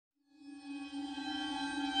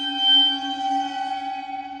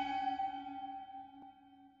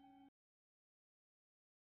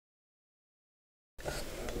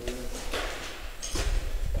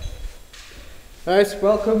Right,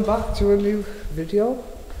 welcome back to a new video.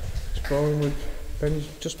 Exploring with Ben,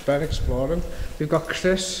 Ben exploring. We've got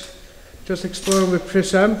Chris, just exploring with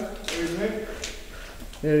Chris M.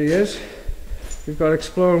 There he is. We've got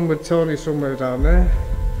exploring with Tony somewhere down there.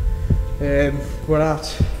 We're at,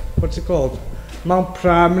 what's it called? Mount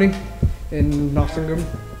Primary in Nottingham.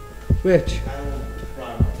 Which?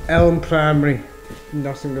 Elm Primary in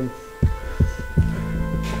Nottingham.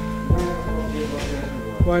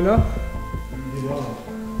 Why not?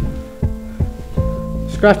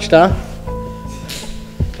 Scratch that.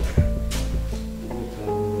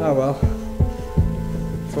 Oh well.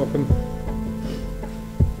 Fucking.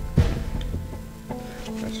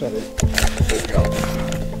 That's not it.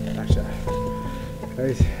 That's it.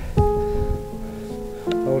 Right.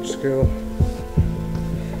 Old school.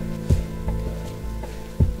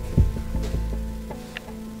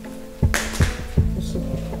 What's the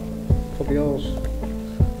couple holes?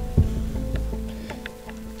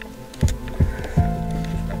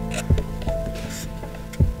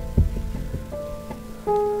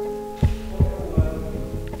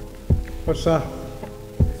 What's that?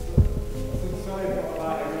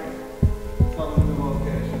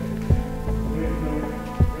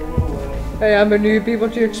 Hey, I'm a newbie,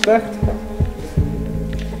 what do you expect?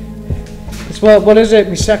 It's what is it?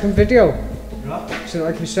 My second video? Yeah. Is it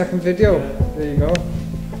like my second video? Yeah. There you go.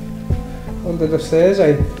 Under the stairs,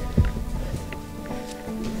 eh?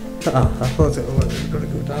 Ah, I thought it was going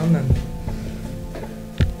to go down then.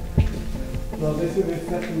 Well, this is the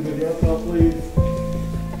second video, so please,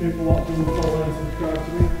 people watching, follow and subscribe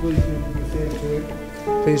to me, please do the same too.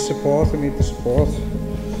 Please support, I need the support.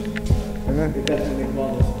 We definitely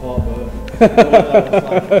want the support, but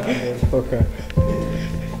okay.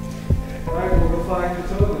 Right, we'll go find the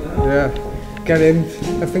toilet now. Yeah. Get in.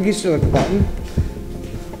 I think he's still at the bottom.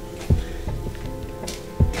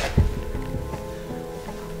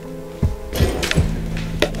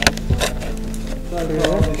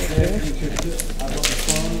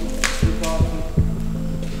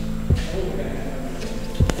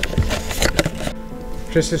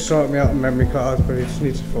 Chris has sorted me out a memory card, but he just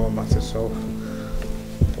needs to format it, so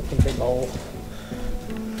fucking big hole.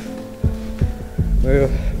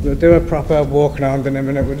 We'll do a proper walk around in a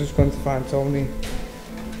minute. We're just going to find Tony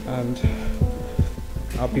and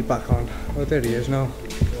I'll be back on. Oh, there he is now.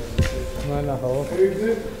 Am I in that hole?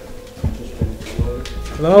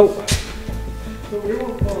 Hello?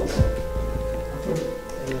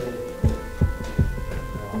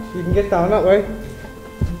 You can get down that way.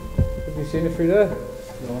 Have you seen it through there?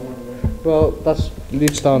 Well, that's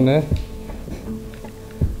leads down there.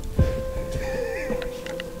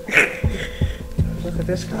 Look at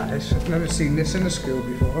this, guys. I've never seen this in a school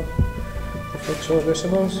before. The fuck's all this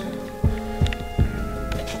about?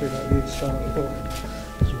 Actually, that leads down. Oh,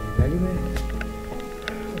 doesn't lead anywhere.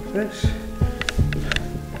 Look at this.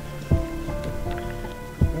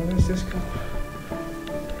 Where's this go?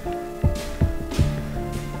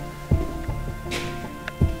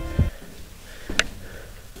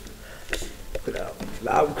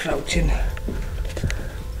 Loud crouching.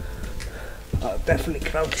 Oh, definitely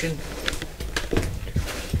crouching.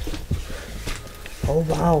 Oh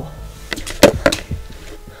wow.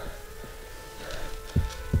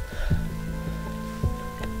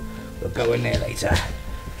 We'll go in there later.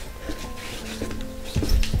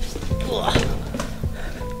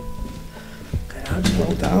 Okay, I'll just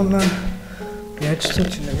roll down there. The edge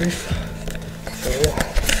touching the roof. So, yeah.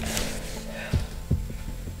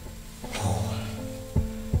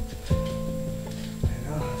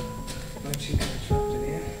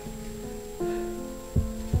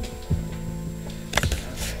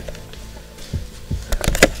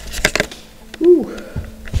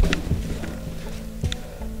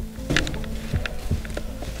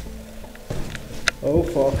 Oh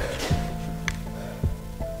fuck.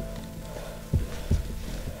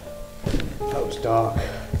 That was dark.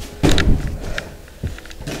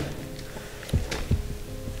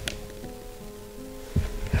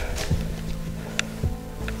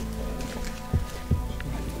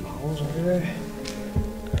 Holes everywhere.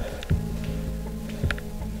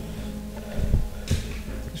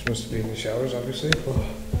 This must have been the showers obviously, but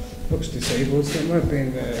looks disabled, so it might have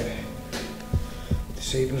been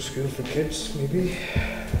disabled school for kids, maybe.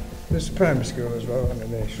 There's a primary school as well and a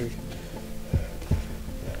nursery.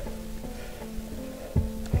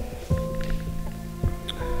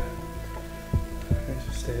 There's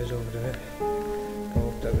the stairs over there. Go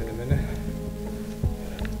up them in a minute.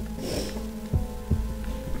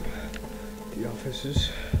 The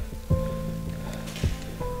offices.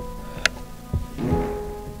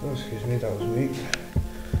 Oh, excuse me, that was me.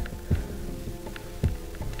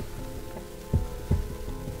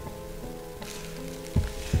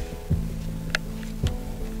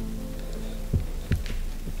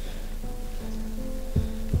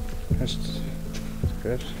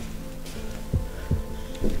 Great.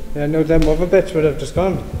 Yeah, no, them other bits would have just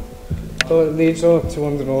gone. So it leads up to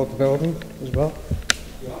underneath the building as well.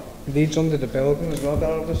 It leads under the building as well, that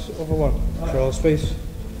other one. Crawl space.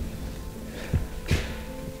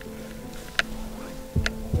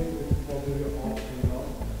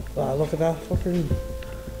 Wow, look at that fucking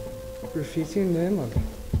graffiti in there, man.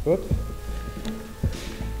 Good.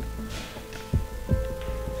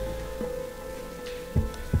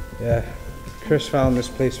 Yeah, Chris found this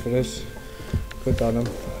place for us. Good on him.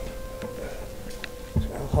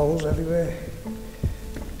 There's holes everywhere.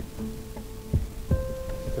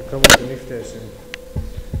 They're coming underneath there soon.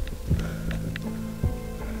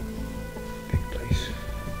 Big place.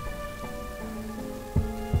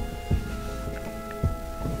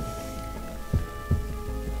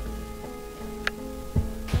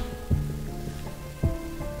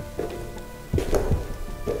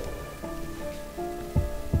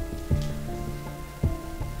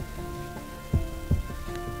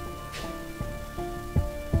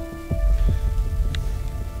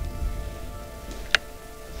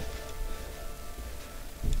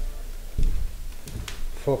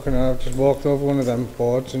 Fucking hell, I've just walked over one of them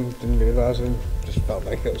boards and didn't realise and just felt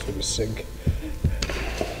like it was going to sink.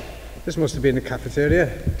 This must have been the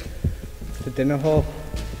cafeteria, the dinner hall,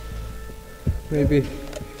 maybe.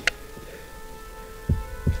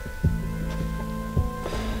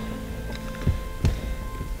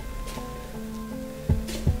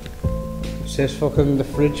 It's this fucking the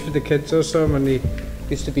fridge for the kids or something, and they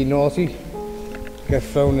used to be naughty, get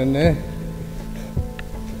thrown in there.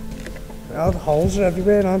 Oh, the holes are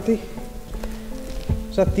everywhere, aren't they?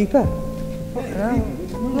 Is that deeper? Yeah,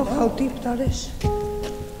 look how deep that is.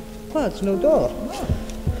 Well, it's no door. No.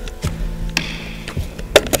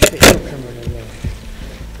 Get your camera in there.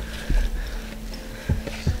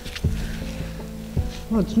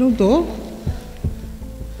 Oh, it's no door.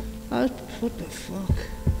 What the fuck?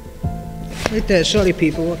 Right there, sorry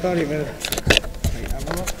people, I can't even. Right, have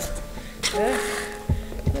a look. Yeah,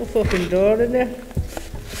 no fucking door in there.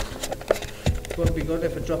 Would be good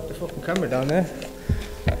if I dropped the fucking camera down there.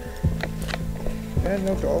 Yeah,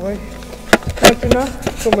 no doorway. Nothing that.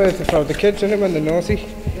 Somewhere to throw the kids in it when they're naughty.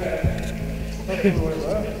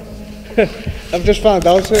 I've just found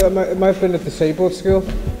out it might have been a disabled school.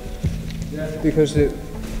 Because the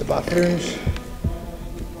bathrooms.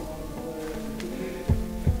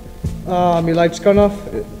 Ah, my light's gone off.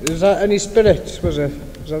 Is that any spirit? Was that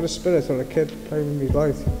a spirit or a kid playing with me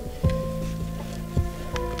light?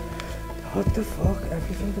 What the fuck?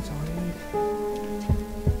 Everything that's on here.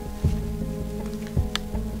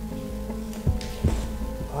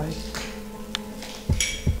 Why?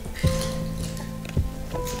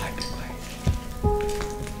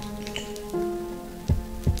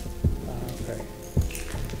 Okay.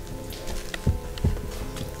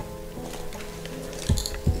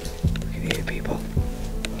 We can hear people.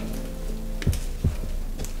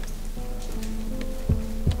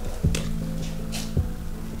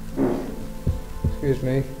 Excuse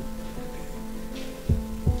me.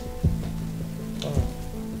 Oh.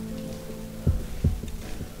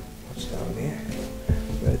 What's down here?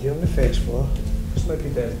 Ready on the first floor. This might be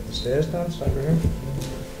the stairs downstairs room.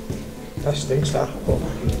 That stinks, that. Oh.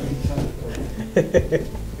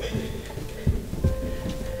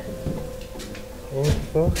 What the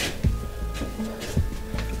fuck?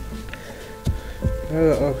 A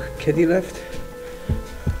little kiddie lift.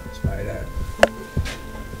 Let's buy that.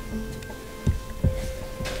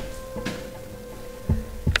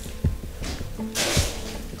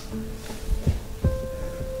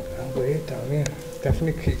 Down here.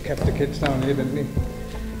 Definitely kept the kids down here, didn't he?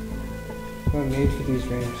 No need for these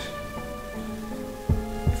rooms.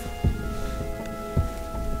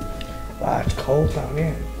 Ah, it's cold down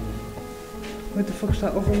here. Where the fuck's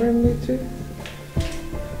that other room lead to?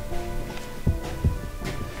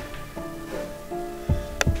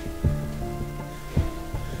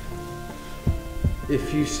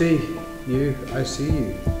 If you see you, I see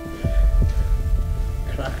you.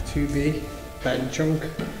 Crack 2B, bed chunk.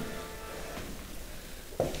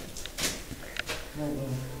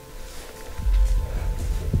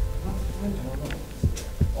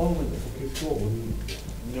 Oh, the fuck is going?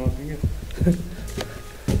 Nothing.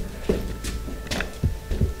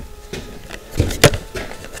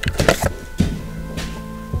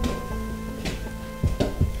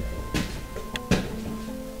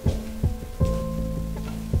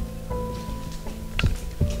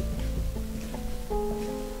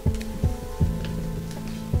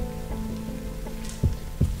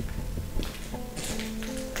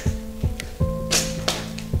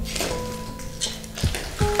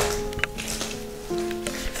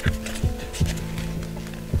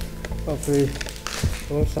 hopefully,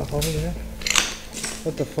 what's that hole there?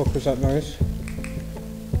 What the fuck was that noise?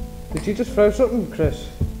 Did you just throw something, Chris?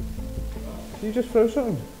 Did you just throw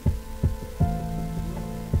something?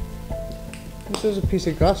 This is a piece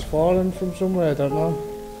of glass falling from somewhere, I don't know.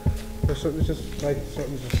 Or something just like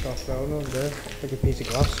something just got thrown over there, like a piece of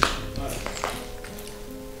glass.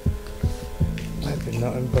 Might be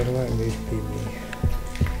nothing, but it might be me.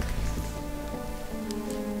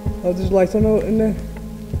 Oh, there's light on out in there.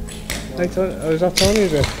 Light on. Oh, is that Tony?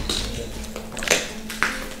 Is it?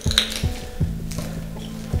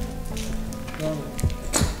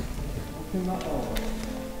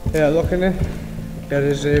 Yeah, look in there. There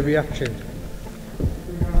is a reaction.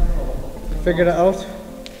 Figure it out.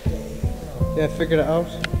 Yeah, figure it out.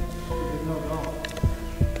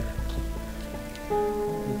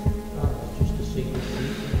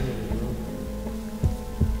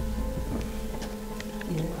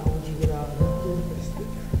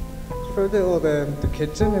 Throw all the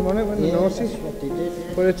kids in on it when they're naughty. That's what they did,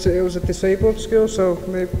 yeah. But it was a disabled school, so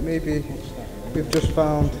maybe we've just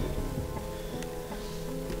found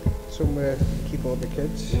somewhere to keep all the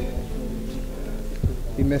kids.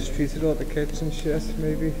 He mistreated all the kids and shit,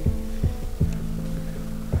 maybe.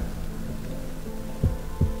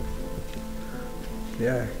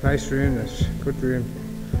 Yeah, nice room, this. Good room.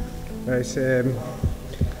 Right,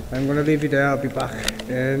 I'm going to leave you there. I'll be back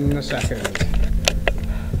in a second.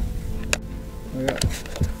 Oh, yeah.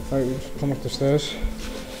 Right, we've just come up the stairs.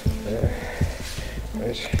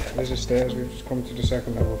 Right, there's the stairs. We've just come to the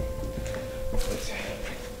second level. Right.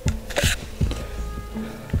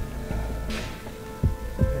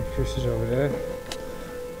 Chris is over there.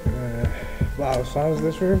 Wow, as far as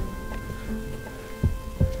this room.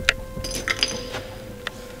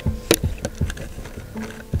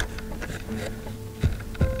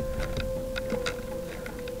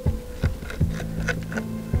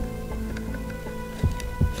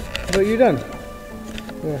 What are you done?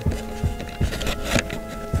 Yeah.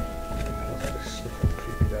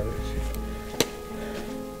 Creepy that is.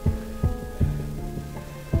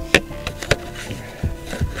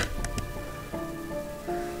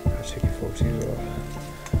 I'll take your photos as well.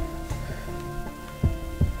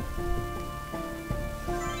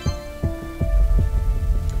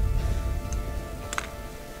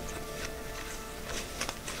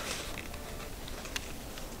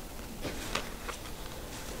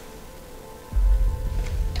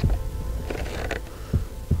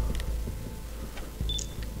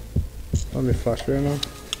 Let me flash right now.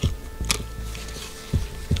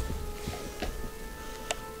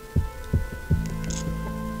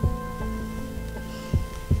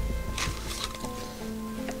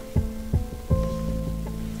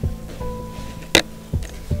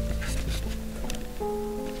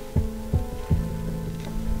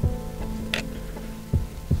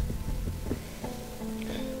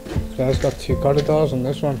 So it's got 2 corridors on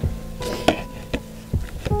this one.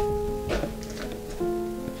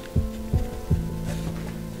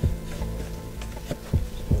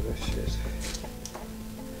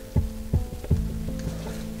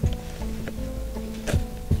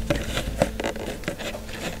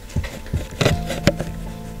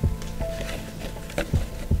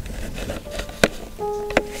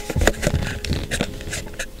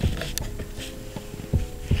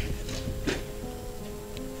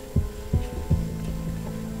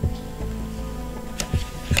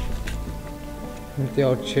 With the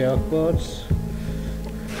old chalkboards.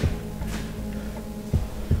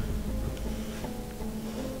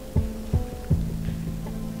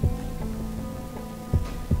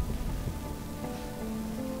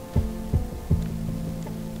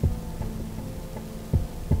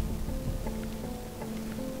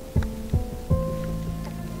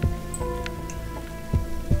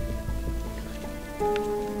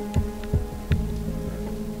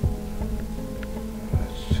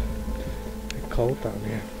 Cold down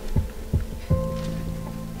here.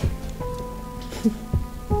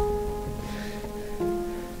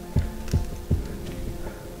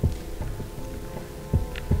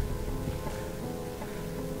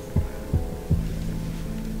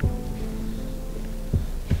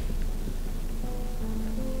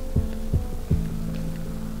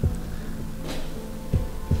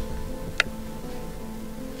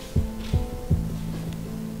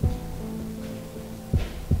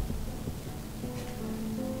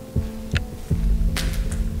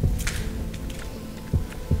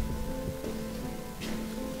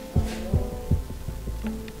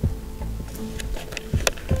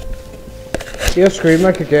 He'll scream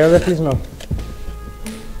like a girl if he's not.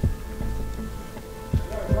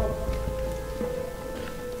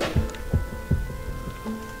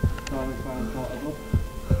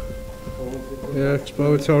 Yeah,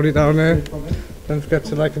 exploratory down there. Don't forget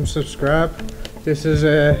to like and subscribe. This is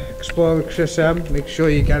Explore with Chris M. Make sure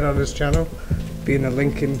you get on his channel. Be in a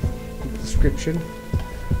link in the description.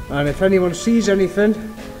 And if anyone sees anything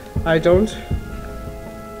I don't,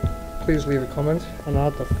 please leave a comment. And how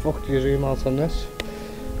the fuck do you zoom out on this?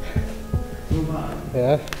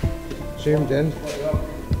 Yeah, zoomed in.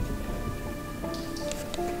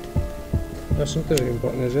 That's not the zoom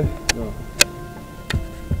button, is it? No.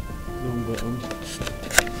 Zoom button.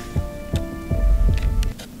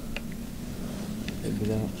 It'd be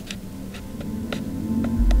that.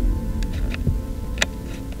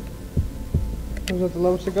 Was that the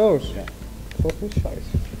lowest it goes? Yeah. Fucking shite.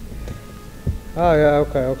 Oh yeah,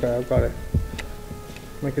 okay, I've got it.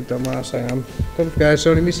 Make a dumbass I am. Don't forget, it's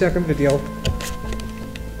only my second video.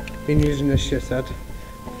 Been using this shit head.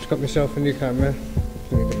 Just got myself a new camera.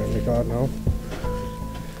 Need a memory card now.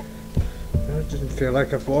 It doesn't feel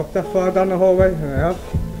like I've walked that far down the hallway, and I have.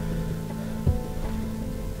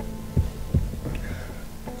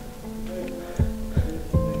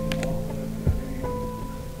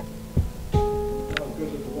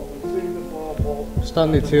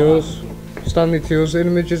 Stanley Tools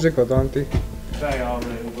images are good, aren't they? They are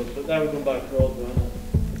really good, but they were done by pros, weren't they?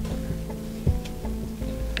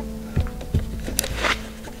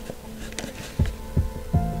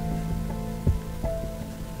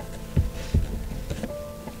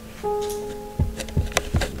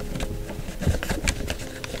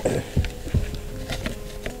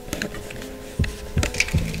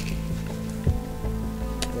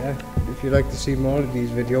 Yeah, if you'd like to see more of these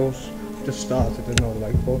videos, just started and no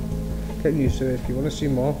like button. Get used to it. If you want to see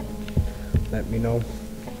more, let me know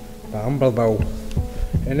down below.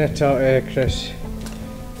 Innit, Chris?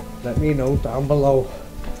 Let me know down below.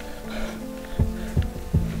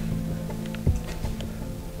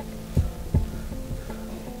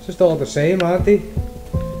 It's just all the same, aren't they?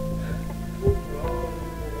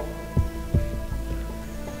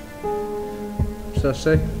 What's that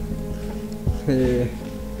say? Yeah.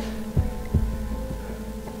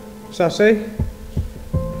 What's that say?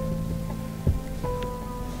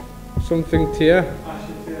 Something tier.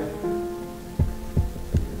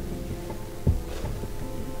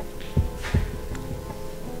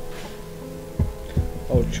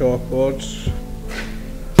 Old chalkboards.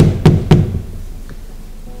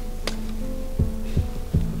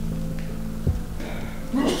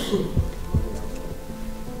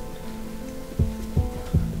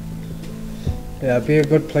 Yeah, it'd be a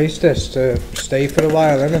good place this to stay for a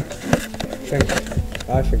while, innit?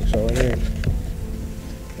 I think so anyway.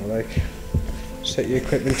 Like, set your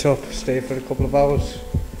equipment up, stay for a couple of hours,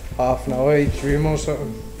 half an hour each room or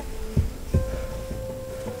something.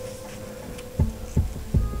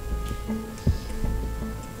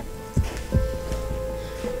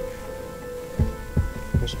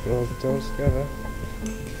 Just put all the doors together.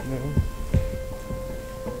 No.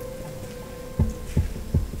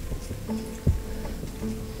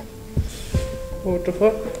 What the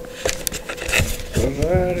fuck? Goes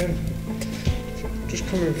right in. Just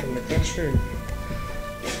coming from the classroom.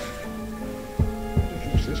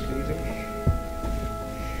 What's this leading?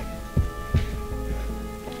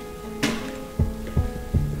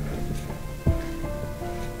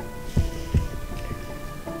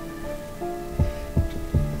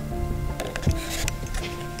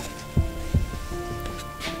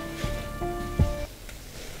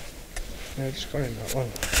 Yeah, just going in that one.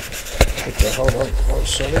 Okay, hold on. Oh,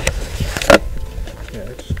 sorry. Yeah,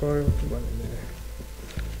 just go over the one in there.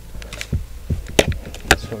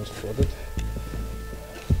 This one's flooded.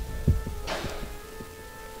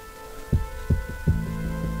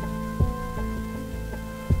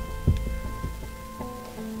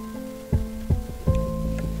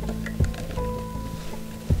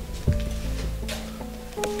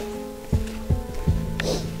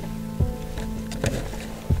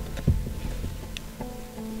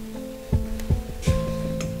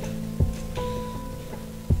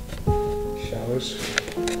 Showers.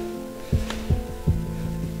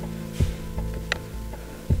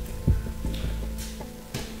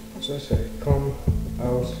 What's that say? Come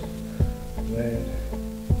out red.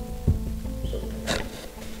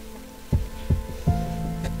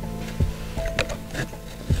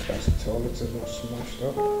 That's the toilet, it's not smashed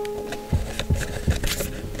up.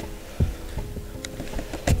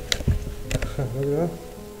 Look at that.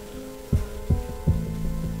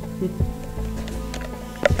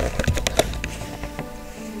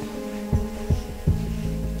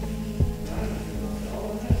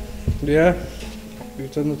 Yeah,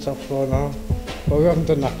 we've done the top floor now. But we haven't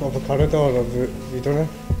done that other corridor, have we done it?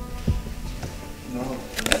 No.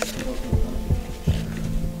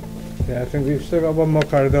 Yeah, I think we've still got one more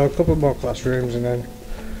corridor, a couple more classrooms, and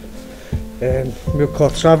then we'll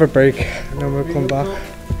cut, have a break, and then we'll come back.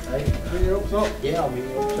 Hey, meet you up top? Yeah, I'll meet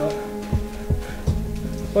you up top.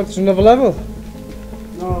 What's another level?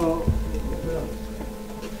 No.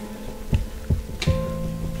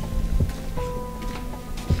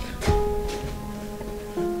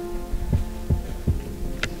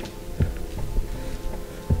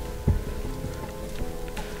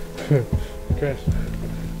 Chris,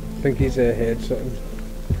 I think he's heard something.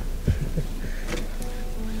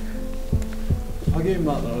 I'll give him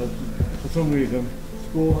that though. For some reason,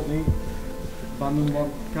 school at me, abandoned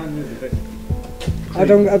one, can't use it. I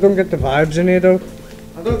don't get the vibes in here though.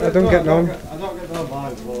 I don't get none. I don't get no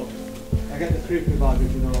vibes, but I get the creepy vibe,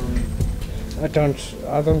 if you know what I mean.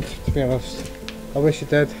 I don't, to be honest. I wish you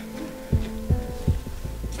did.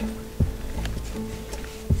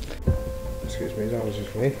 Excuse me, that was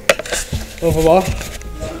just me. Over what?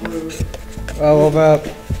 Oh,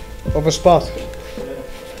 over spot.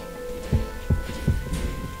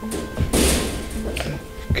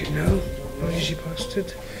 Fucking hell, where is he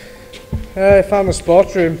bastard? I found the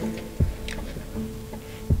sports room.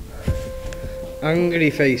 Angry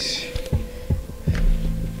face.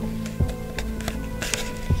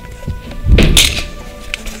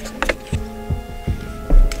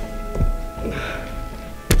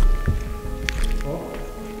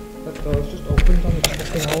 That door's just opened on the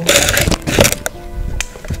fucking hole.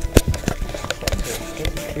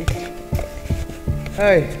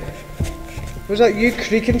 Hey, was that you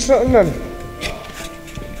creaking something then?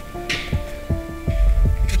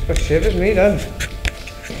 It's got shivers me then.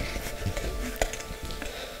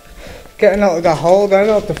 Getting out of the hole then,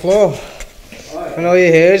 out the floor. And all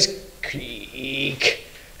you hear is creak.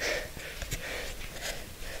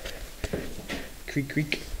 Creak,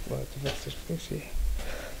 creak. What the fuck's this place here?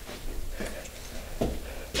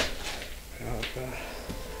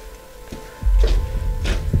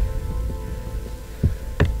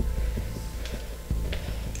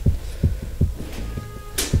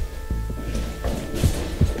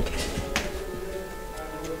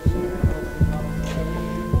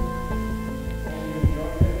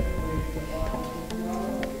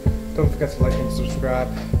 Don't forget to like and subscribe.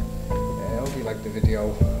 I hope you liked the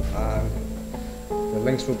video. The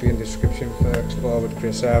links will be in the description for Explore with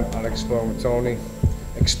Chris and Explore with Tony.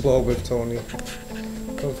 Explore with Tony.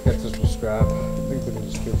 Don't forget to subscribe. Link in the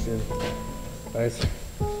description. Right.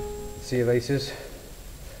 See you later.